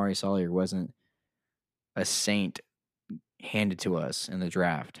if Jamari Sawyer wasn't a saint handed to us in the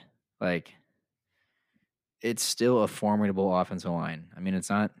draft. Like, it's still a formidable offensive line. I mean, it's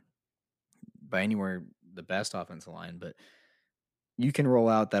not by anywhere the best offensive line, but you can roll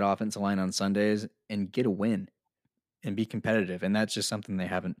out that offensive line on Sundays and get a win and be competitive. And that's just something they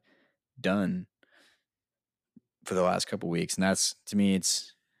haven't done for the last couple of weeks. And that's, to me,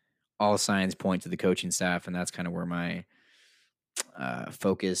 it's all signs point to the coaching staff. And that's kind of where my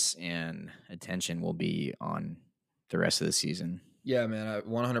focus and attention will be on the rest of the season. Yeah, man,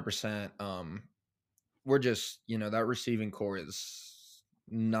 100%. We're just, that receiving core is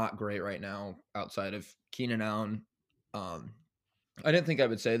not great right now outside of Keenan Allen. I didn't think I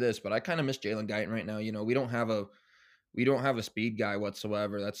would say this, but I kind of miss Jalen Guyton right now. We don't have a speed guy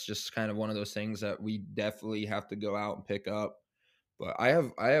whatsoever. That's just kind of one of those things that we definitely have to go out and pick up. But I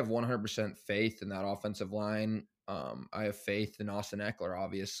have 100% faith in that offensive line. I have faith in Austin Eckler.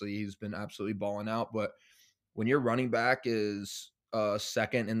 Obviously, he's been absolutely balling out. But when your running back is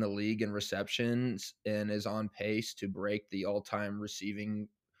second in the league in receptions and is on pace to break the all-time receiving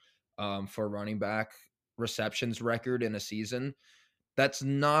for running back receptions record in a season, that's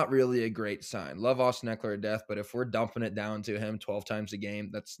not really a great sign. Love Austin Eckler to death, but if we're dumping it down to him 12 times a game,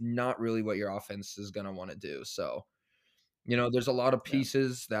 that's not really what your offense is going to want to do. So, there's a lot of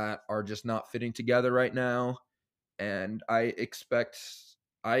pieces that are just not fitting together right now. And I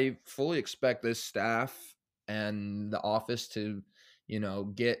fully expect this staff and the office to,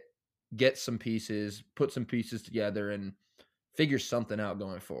 get some pieces, put some pieces together and figure something out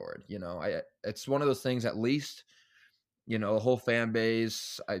going forward. It's one of those things, at least, the whole fan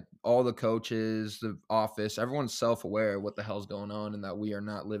base, all the coaches, the office, everyone's self-aware of what the hell's going on and that we are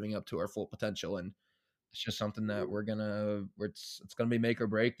not living up to our full potential. And it's just something that it's going to be make or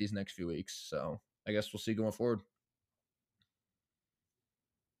break these next few weeks. So I guess we'll see going forward.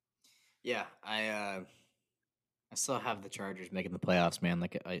 Yeah, I still have the Chargers making the playoffs, man.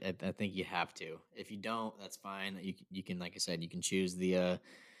 Like, I think you have to. If you don't, that's fine. You can, like I said, you can choose the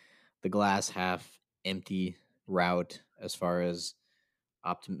glass half empty route as far as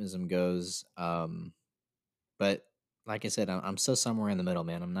optimism goes. But like I said, I'm still somewhere in the middle,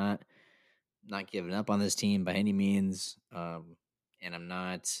 man. I'm not giving up on this team by any means, and I'm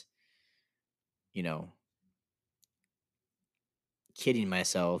not, you know, kidding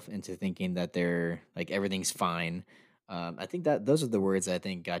myself into thinking that they're like everything's fine. I think that those are the words I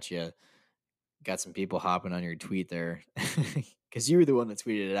think got some people hopping on your tweet there because you were the one that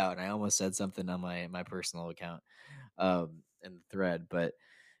tweeted it out, and I almost said something on my personal account in the thread. But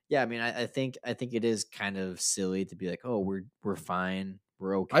yeah, I mean, I think it is kind of silly to be like, oh, we're fine,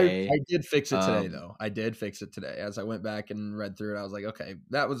 we're I okay. did fix it today, Um, though. I did fix it today. As I went back and read through it, I was like, okay,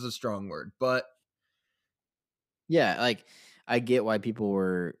 that was a strong word. But yeah, like I get why people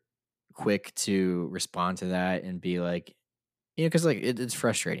were quick to respond to that and be like, because like it's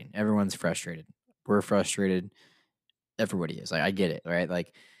frustrating. Everyone's frustrated. We're frustrated. Everybody is. Like I get it, right?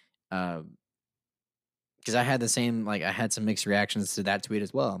 Like, because I had the same, like I had some mixed reactions to that tweet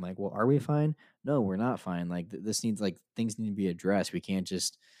as well. I'm like, well, are we fine? No, we're not fine. Like this needs, like, things need to be addressed. We can't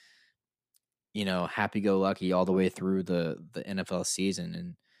just, happy go lucky all the way through the NFL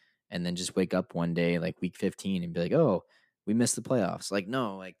season and then just wake up one day like week 15 and be like, oh, we missed the playoffs. Like,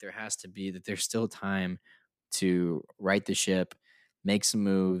 no, like there has to be that there's still time to right the ship, make some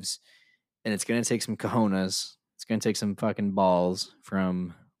moves, and it's gonna take some cojones. It's gonna take some fucking balls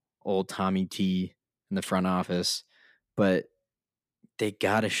from old Tommy T in the front office, but they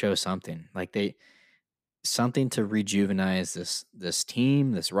gotta show something. Like they something to rejuvenize this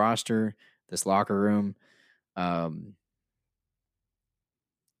team, this roster, this locker room. Um,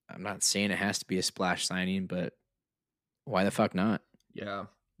 I'm not saying it has to be a splash signing, but why the fuck not? yeah,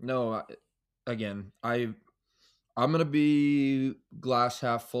 no, again, I'm gonna be glass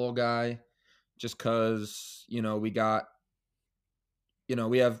half full guy, just because we have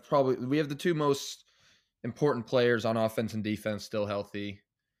the two most important players on offense and defense still healthy,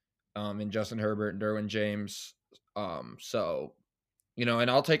 in Justin Herbert and Derwin James. So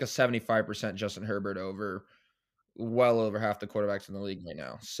and I'll take a 75% Justin Herbert over well over half the quarterbacks in the league right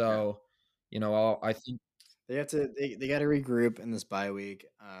now. Yeah. So, I think They got to regroup in this bye week.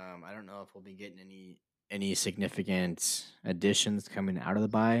 I don't know if we'll be getting any significant additions coming out of the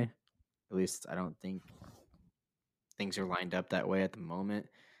bye. At least I don't think things are lined up that way at the moment.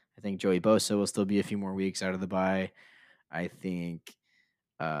 I think Joey Bosa will still be a few more weeks out of the bye. I think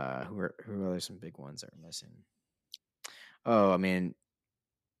who are some big ones that are missing? Oh, I mean,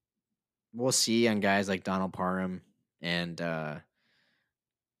 we'll see on guys like Donald Parham and who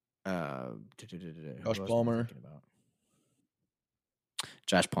Josh else am I Palmer. thinking about?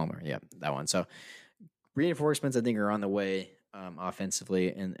 Josh Palmer, yeah, that one. So reinforcements, I think, are on the way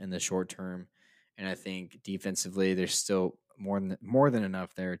offensively in the short term, and I think defensively, there's still more than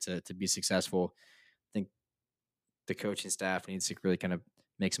enough there to be successful. I think the coaching staff needs to really kind of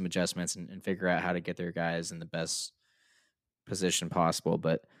make some adjustments and figure out how to get their guys in the best position possible.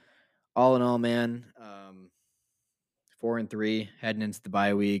 But all in all, man, 4-3 heading into the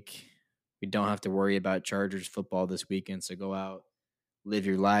bye week. We don't have to worry about Chargers football this weekend, so go out, live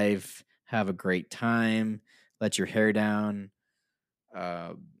your life, have a great time, let your hair down,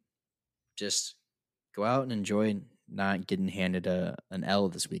 uh, just go out and enjoy not getting handed an L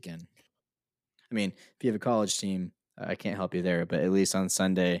this weekend. I mean, if you have a college team, I can't help you there, but at least on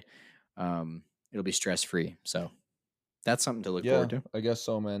Sunday, it'll be stress free. So that's something to look Yeah, forward to. I guess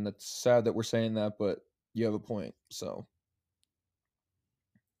so, man. That's sad that we're saying that, but you have a point. So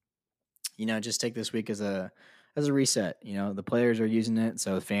Just take this week as a reset. The players are using it,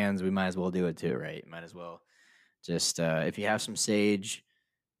 so the fans, we might as well do it too, right? Might as well just if you have some sage,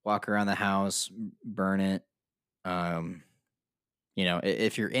 walk around the house, burn it. Um,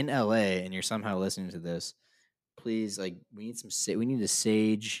 if you're in LA and you're somehow listening to this, please, like, we need to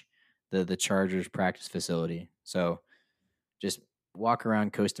sage the Chargers practice facility. So just walk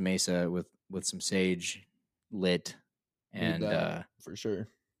around Costa Mesa with some sage lit need and that for sure.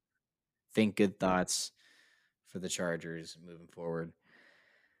 think good thoughts for the Chargers moving forward.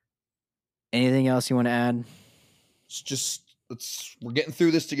 Anything else you want to add? It's just we're getting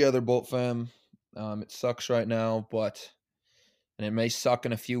through this together, Bolt fam. It sucks right now, and it may suck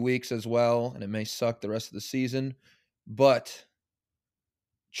in a few weeks as well, and it may suck the rest of the season, but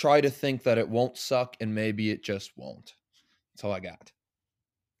try to think that it won't suck, and maybe it just won't. That's all I got.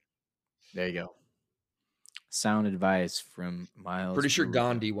 There you go. Sound advice from Miles pretty sure Rubio.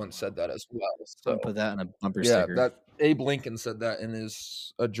 Gandhi once said that as well. I'm So gonna put that on a bumper Yeah, sticker. that Abe Lincoln said that in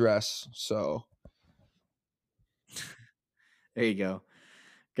his address. So There you go.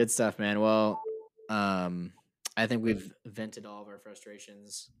 Good stuff, man. Well, I think we've vented all of our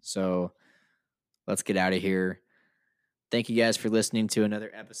frustrations. So let's get out of here. Thank you guys for listening to another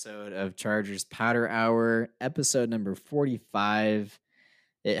episode of Chargers Powder Hour, episode number 45.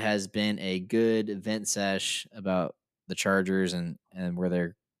 It has been a good event sesh about the Chargers and where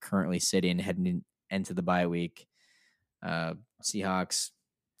they're currently sitting heading into the bye week. Seahawks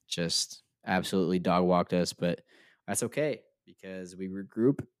just absolutely dog walked us, but that's okay because we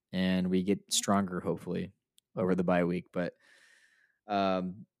regroup and we get stronger, hopefully, over the bye week. But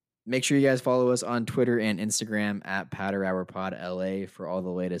make sure you guys follow us on Twitter and Instagram at Powder Hour Pod LA for all the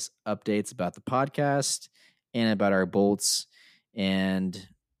latest updates about the podcast and about our bolts. And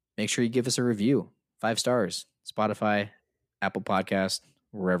make sure you give us a review, 5 stars, Spotify, Apple Podcast,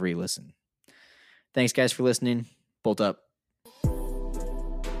 wherever you listen. Thanks, guys, for listening. Bolt up.